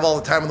 listen, we have all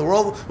the time in the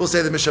world. We'll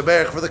say the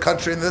mishaberach for the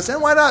country and this,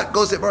 and why not?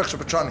 Go say Baruch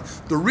Shepetrani.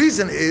 The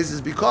reason is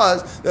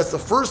because that's the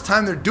first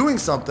time they're doing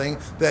something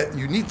that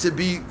you need to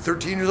be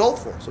 13 years old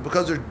for. So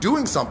because they're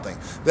doing something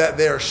that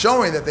they are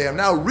showing that they have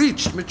now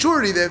reached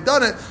maturity, they've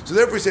done it. So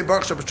therefore, we say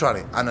Baruch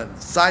Shepetrani. On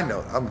a side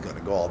note, I'm going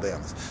to go all day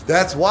on this.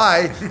 That's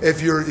why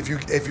if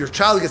your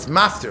child gets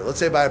mafter, let's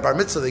say by a bar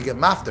mitzvah they get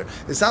mafter,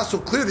 it's not so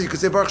clear that you could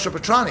say Baruch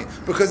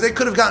Shepetrani because they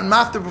could have gotten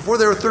mafter before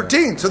they were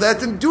 13, so that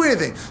didn't do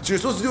anything. So you're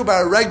supposed to do it by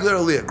a regular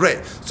aliyah.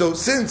 Great. So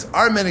since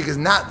our minig is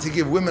not to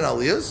give women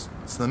aliyahs,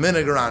 it's the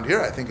minig around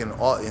here. I think in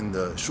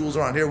the shuls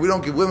around here we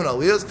don't give women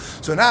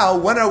aliyahs. So now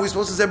when are we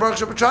supposed to say Baruch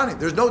Shepetrani?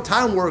 There's no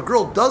time where a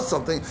girl does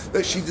something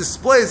that she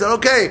displays that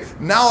okay,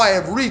 now I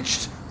have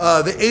reached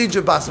the age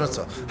of Bas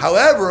Mitzvah.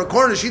 However,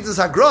 according to Shitas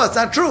Hagra, it's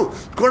not true.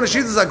 According to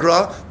Shitas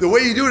Hagra, the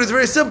way you do it is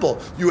very simple.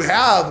 You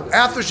have,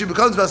 after she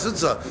becomes Bas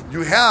Mitzvah,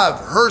 you have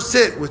her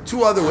sit with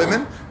two other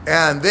women,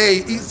 and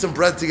they eat some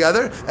bread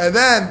together, and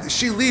then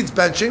she leads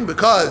benching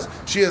because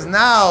she is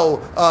now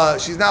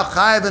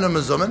chayav in a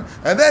mezumin,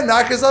 and then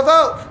knock yourself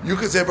out. You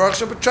can say Baruch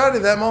Shepetrani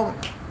at that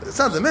moment. It's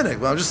not the minhag,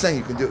 but I'm just saying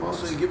you can do it.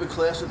 Also, you give a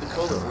class at the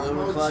Kotel,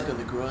 11 o'clock on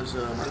the Gruz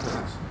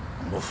Minhag.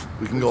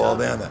 We can go all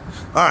day on that.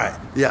 All right,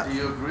 yeah. Do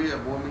you agree a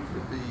woman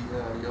could be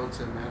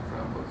Yotze man for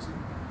Hamotzi?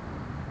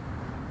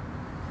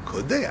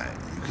 Could they?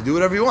 You can do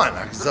whatever you want.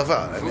 Knock yourself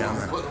out. I mean,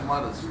 Put them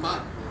on the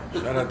spot.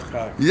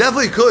 you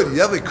definitely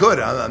could.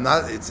 I'm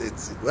not.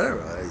 It's whatever.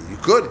 You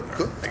could.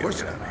 Of course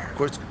you can. Of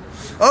course.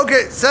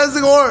 Okay, says the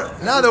Gemara.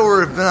 Now that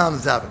we've been on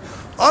the topic.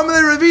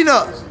 Amalei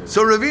Ravina.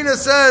 So Ravina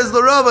says,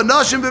 "L'Rava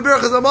nashim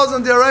beberachas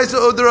amazon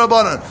deraisa or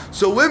derabanan."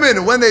 So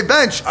women, when they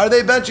bench, are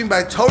they benching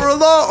by Torah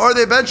law or are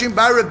they benching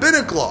by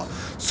rabbinic law?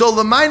 So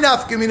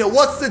l'maynaf gemina,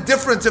 what's the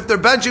difference if they're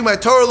benching by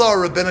Torah law or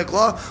rabbinic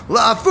law?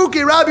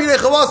 La'afuki rabbi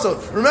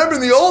nechavaso. Remember,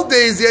 in the old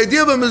days, the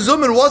idea of a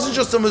mezumin wasn't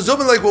just a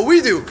mezumin like what we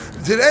do.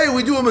 Today,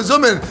 we do a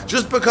mezumin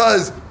just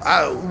because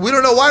we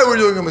don't know why we're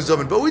doing a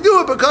mezumin, but we do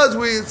it because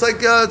it's like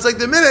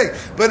the minig.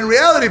 But in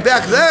reality,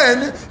 back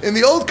then in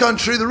the old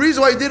country, the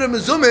reason why you did a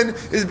mezumin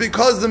is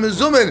because the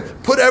mezumin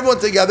put everyone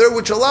together,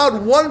 which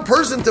allowed one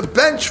person to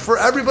bench for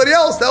everybody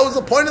else. That was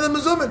the point of the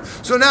mezumin.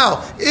 So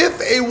now, if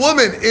a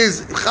woman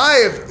is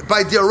chayiv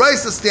by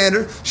D'Oraisa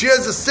standard, she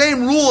has the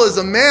same rule as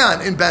a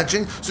man in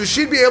benching, so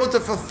she'd be able to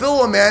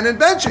fulfill a man in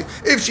benching.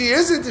 If she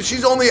isn't, if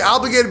she's only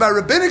obligated by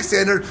rabbinic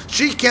standard,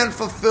 she can't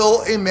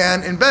fulfill a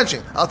man in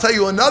benching. I'll tell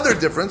you another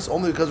difference,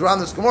 only because we're on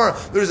this Gemara.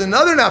 There's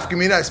another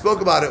nafkamina. I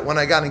spoke about it when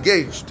I got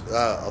engaged.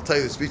 I'll tell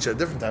you the speech at a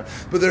different time.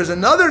 But there's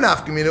another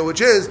nafkamina,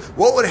 which is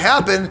what would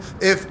happen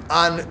if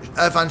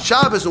on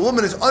Shabbos a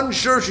woman is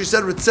unsure if she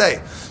said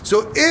ritzei.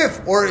 So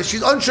if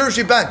she's unsure if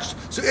she benched.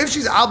 So if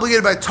she's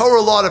obligated by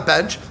Torah law to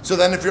bench, so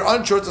then if you're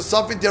unsure, it's a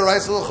safek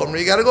deraisa l'chumra,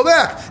 you got to go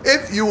back.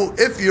 If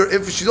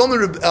she's only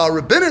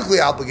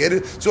rabbinically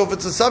obligated, so if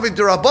it's a safek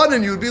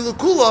derabanan, you would be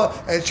l'kula,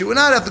 and she would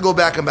not have to go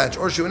back and bench,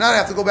 or she would not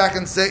have to go back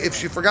and say if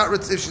she's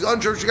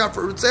unsure if she got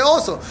for ritzei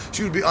also,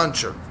 she would be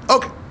unsure.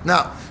 Okay.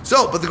 Now,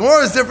 but the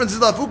Gemara's difference is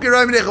lafuki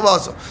raimi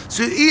nechavaso.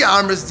 So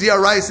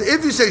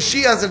if you say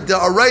she has a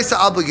deraisa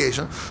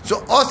obligation,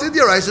 so also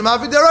deraisa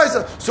mafi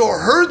deraisa. So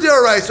her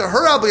deraisa,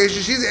 her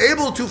obligation, she's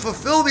able to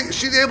fulfill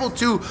she's able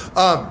to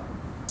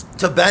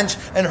bench,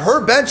 and her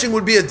benching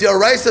would be a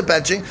D'Oraisa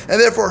benching, and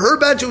therefore her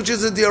benching, which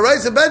is a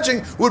D'Oraisa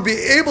benching, would be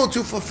able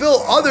to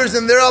fulfill others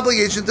in their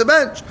obligation to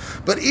bench.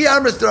 But if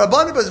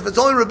it's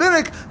only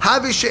rabbinic,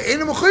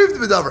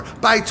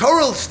 by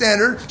Torah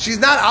standard, she's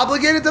not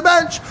obligated to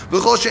bench.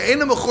 And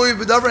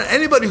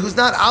anybody who's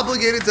not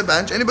obligated to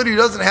bench, anybody who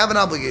doesn't have an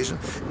obligation,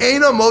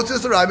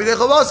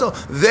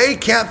 they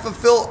can't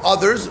fulfill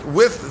others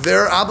with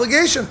their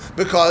obligation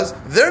because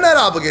they're not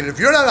obligated. If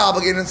you're not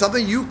obligated in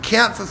something, you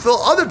can't fulfill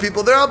other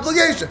people their obligation.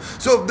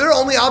 So if they're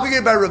only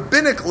obligated by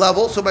rabbinic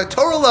level, so by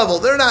Torah level,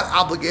 they're not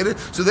obligated,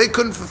 so they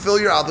couldn't fulfill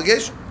your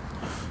obligation.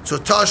 So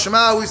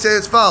Tashma, we say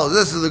as follows.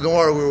 This is the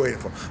Gemara we were waiting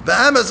for.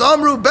 Be'emes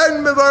amru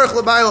ben mevarach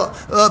l'bayla.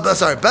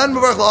 Ben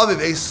mevarach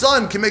l'aviv. A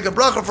son can make a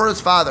bracha for his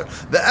father.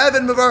 The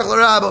Evan mevarach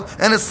l'rabbo,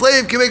 and a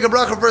slave can make a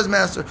bracha for his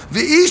master.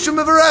 V'isha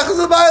mevarach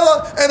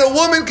l'bayla, and a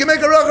woman can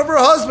make a bracha for her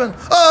husband.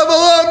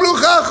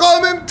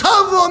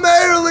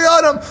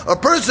 A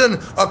person,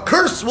 a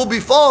curse will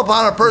befall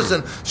upon a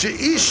person.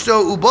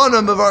 She'ishto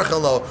ubana mevarach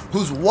lo,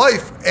 whose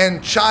wife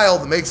and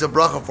child makes a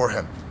bracha for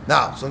him.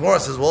 Now, so the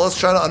Gemara says, well, let's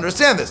try to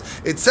understand this.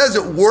 It says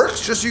it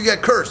works, just you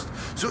get cursed.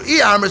 So, if you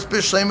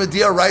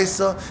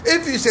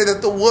say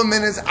that the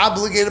woman is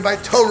obligated by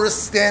Torah's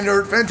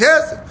standard,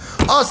 fantastic.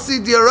 So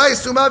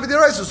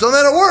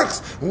then it works.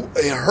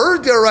 Her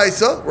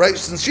deraisa, right,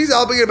 since she's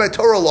obligated by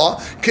Torah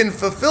law, can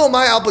fulfill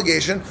my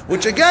obligation,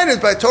 which again is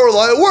by Torah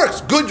law. It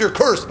works. Good, you're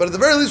cursed, but at the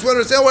very least we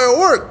understand why it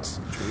works.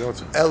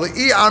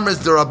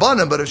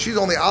 But if she's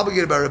only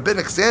obligated by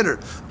rabbinic standard,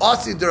 could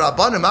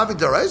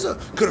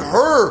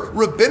her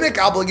rabbinic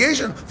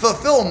obligation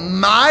fulfill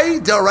my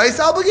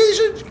deraisa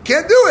obligation? She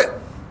can't do it.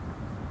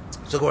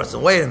 So of course,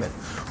 wait a minute.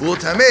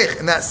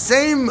 In that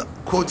same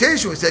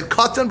quotation, we said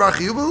Katan Bar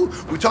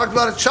Chiyuvu. We talked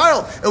about a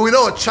child, and we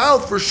know a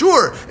child for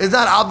sure is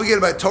not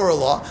obligated by Torah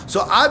law.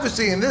 So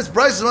obviously, in this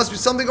price, there must be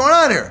something going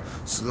on here.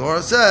 So the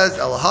Gemara says, in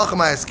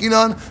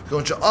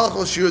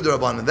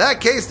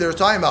that case, they're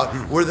talking about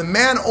where the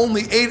man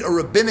only ate a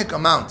rabbinic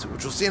amount,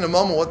 which we'll see in a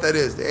moment what that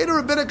is. They ate a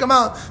rabbinic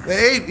amount.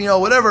 They ate,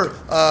 whatever,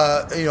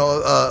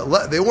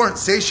 they weren't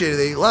satiated.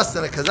 They ate less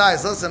than a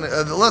kazayas,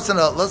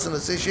 less than a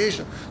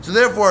satiation. So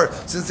therefore,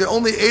 since they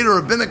only ate a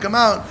rabbinic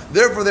amount,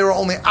 therefore they were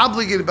only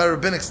obligated by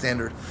rabbinic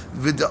standard.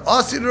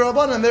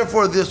 And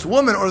therefore this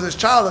woman or this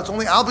child that's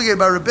only obligated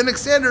by rabbinic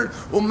standard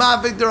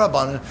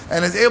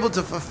and is able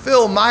to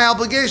fulfill my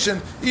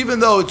obligation, even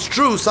though it's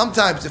true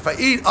sometimes if I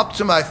eat up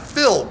to my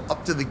fill,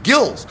 up to the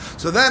gills,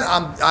 so then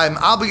I'm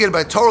obligated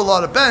by Torah law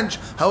to bench.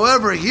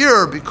 However,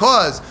 here,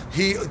 because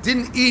he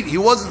didn't eat, he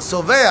wasn't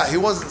sovea, he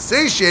wasn't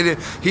satiated,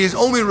 he is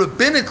only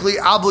rabbinically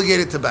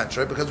obligated to bench,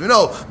 right? Because we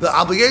know the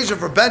obligation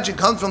for benching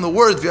comes from the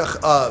word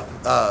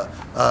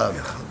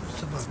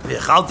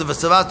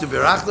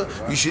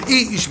you should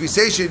eat, you should be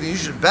satiated, you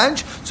should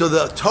bench. So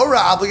the Torah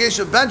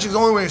obligation of benching is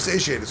only when you're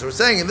satiated. So we're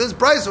saying in this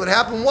price, what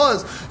happened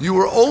was you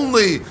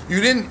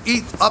didn't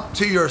eat up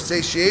to your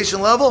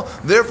satiation level,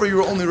 therefore you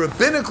were only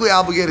rabbinically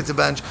obligated to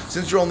bench.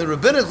 Since you're only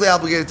rabbinically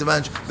obligated to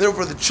bench,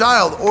 therefore the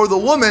child or the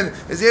woman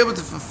is able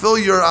to fulfill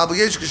your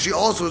obligation because she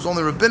also is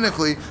only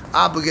rabbinically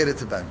obligated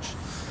to bench.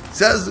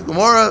 Says the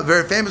Gemara,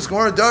 very famous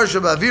Gemara,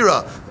 Darsh Rav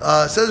Avira.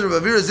 Says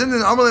Rav Avira,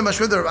 Zimnan Amrle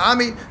Mashmed Rav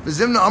Ami,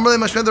 Zimnan Amrle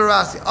Mashmed Rav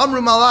Asi.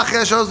 Amru Malach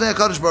Yashar Znei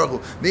HaKadosh Baruch Hu.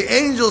 The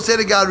angel said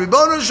to God,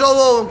 Ribono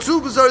Shalom,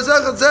 Ksuv B'Sar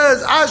Zechat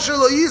says, Asher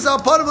Lo Yisa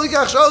Panav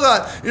Likach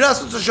Shogat. You're not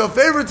supposed to show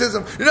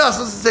favoritism. You're not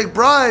supposed to take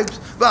bribes.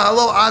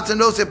 V'halo Ata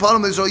No Se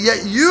Panav Likach.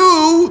 Yet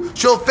you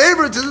show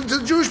favoritism to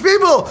the Jewish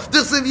people.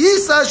 Dichsiv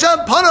Yisa Hashem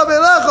Panav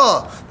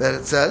Elecha. That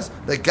it says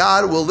that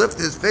God will lift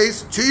His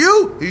face to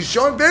you. He's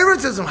showing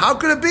favoritism. How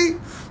could it be?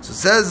 So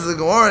says the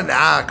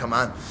Gemara, come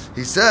on.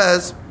 He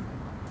says,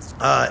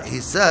 I'm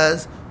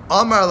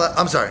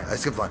sorry, I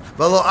skipped line.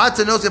 How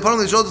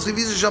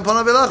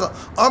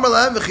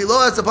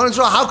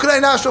could I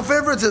not show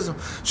favoritism?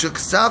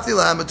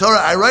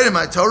 I write in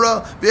my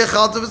Torah,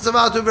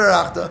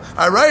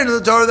 I write in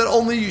the Torah that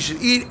only you should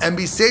eat and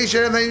be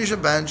satiated and then you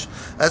should bench.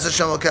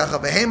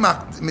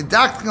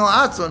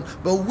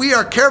 But we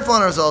are careful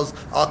on ourselves,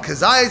 so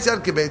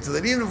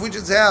that even if we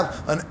just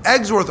have an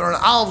egg's worth or an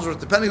olive's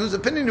worth, depending whose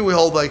opinion we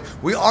hold, like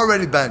we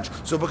already bench.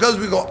 So because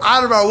we go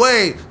out of our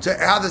way to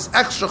have this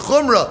extra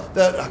chumrah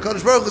that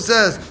HaKadosh Baruch Hu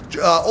says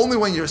only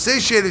when you're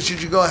satiated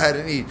should you go ahead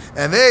and eat,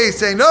 and they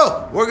say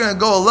no, we're going to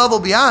go a level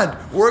beyond.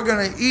 We're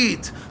going to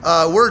eat.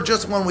 We're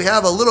just when we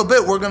have a little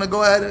bit, we're going to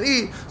go ahead and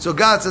eat. So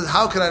God says,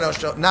 how can I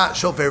not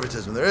show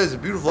favoritism? There is a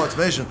beautiful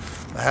explanation.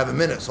 I have a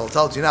minute, so I'll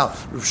tell it to you now.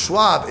 Rav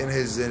Schwab in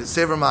his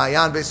Sefer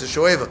Ma'ayan Beis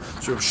Shoeva.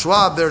 So Rav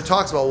Schwab there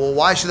talks about, well,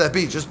 why should that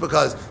be? Just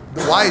because,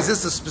 why is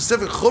this a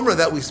specific chumrah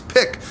that we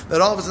pick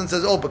that all of a sudden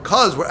says,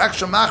 because we're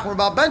extra machmer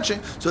about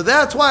benching, so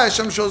that's why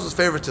Hashem shows us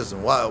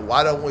favoritism.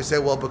 Why don't we say,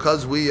 well,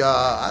 because we,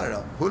 I don't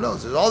know, who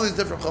knows? There's all these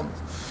different chumras.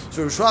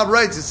 So Rav Schwab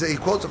writes, he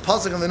quotes a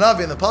pasuk in the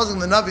Navi, and the pasuk in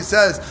the Navi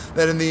says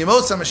that in the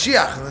Yemos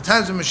HaMashiach, in the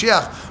times of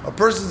Mashiach, a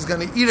person is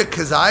going to eat a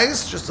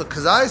kazayis, just a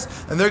kazayis,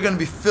 and they're going to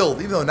be filled.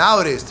 Even though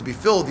nowadays, to be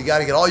filled, you got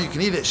to get all you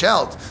can eat at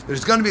Shout.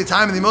 There's going to be a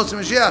time in the Yemos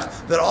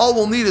HaMashiach that all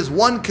we'll need is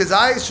one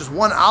kazayis, just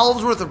one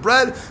olive's worth of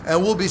bread,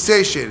 and we'll be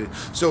satiated.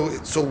 So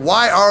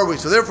why are we?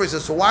 So therefore he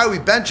says, so why are we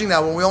benching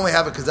now when we only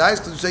have a kazayis?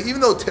 Because we say,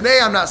 even though today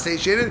I'm not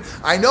satiated,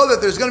 I know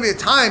that there's going to be a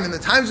time in the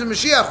times of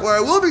Mashiach where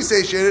I will be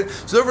satiated.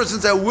 So therefore,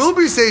 since I will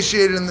be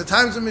satiated in the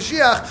times of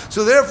Mashiach,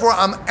 so therefore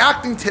I'm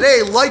acting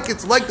today like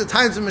it's like the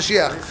times of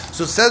Mashiach.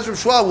 So says Rav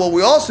Shmuel, well,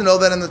 we also know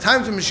that in the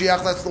times of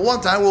Mashiach, that's the one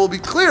time where it will be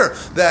clear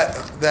that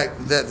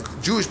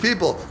Jewish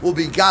people will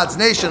be God's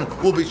nation,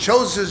 will be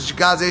chosen as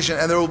God's nation,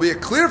 and there will be a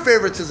clear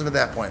favoritism at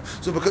that point.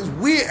 So because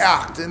we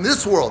act in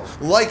this world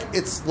like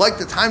it's like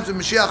the times of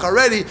Mashiach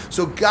already,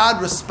 so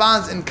God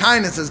responds in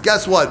kindness, says,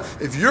 guess what?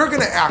 If you're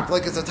going to act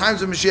like it's the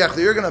times of Mashiach,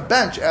 that you're going to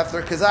bench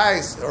after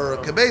Kazais or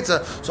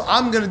Kebetza, so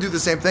I'm going to do the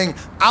same thing.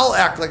 I'll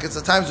act like it's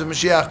the times of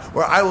Mashiach,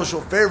 where I will show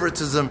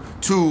favoritism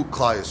to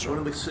Klal Yisrael. One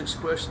of the 6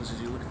 questions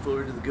is, you looking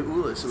forward to the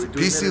Geula? So we're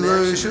doing Pisi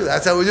that in action. Yeshu.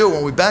 That's how we do it.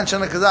 When we bench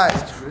on a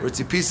Kazais, we're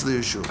Pisi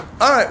Yeshu.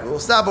 All right, we'll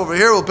stop over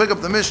here. We'll pick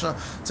up the Mishnah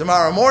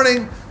tomorrow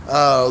morning.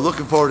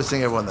 Looking forward to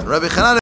seeing everyone then. Rabbi Chanan